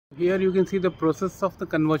Here you can see the process of the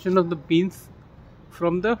conversion of the beans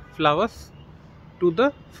from the flowers to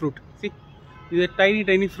the fruit. See, these are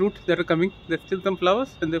tiny fruits that are coming. There's still some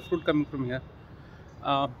flowers and the fruit coming from here.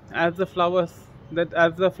 As the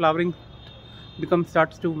flowering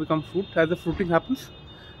starts to become fruit, as the fruiting happens,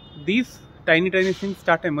 these tiny things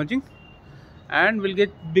start emerging and will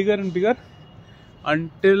get bigger and bigger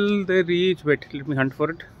until they reach, wait, let me hunt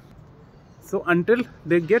for it. So until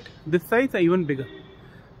they get this size or even bigger.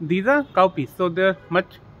 These are cowpeas, so they're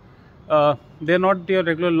they're not your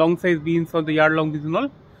regular long size beans or the yard long beans and all.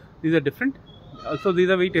 These are different. Also, these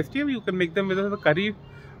are very tasty. You can make them with a curry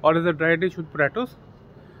or as a dry dish with potatoes.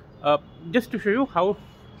 Just to show you how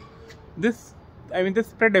they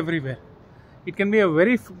spread everywhere. It can be a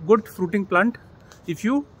very good fruiting plant if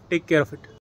you take care of it.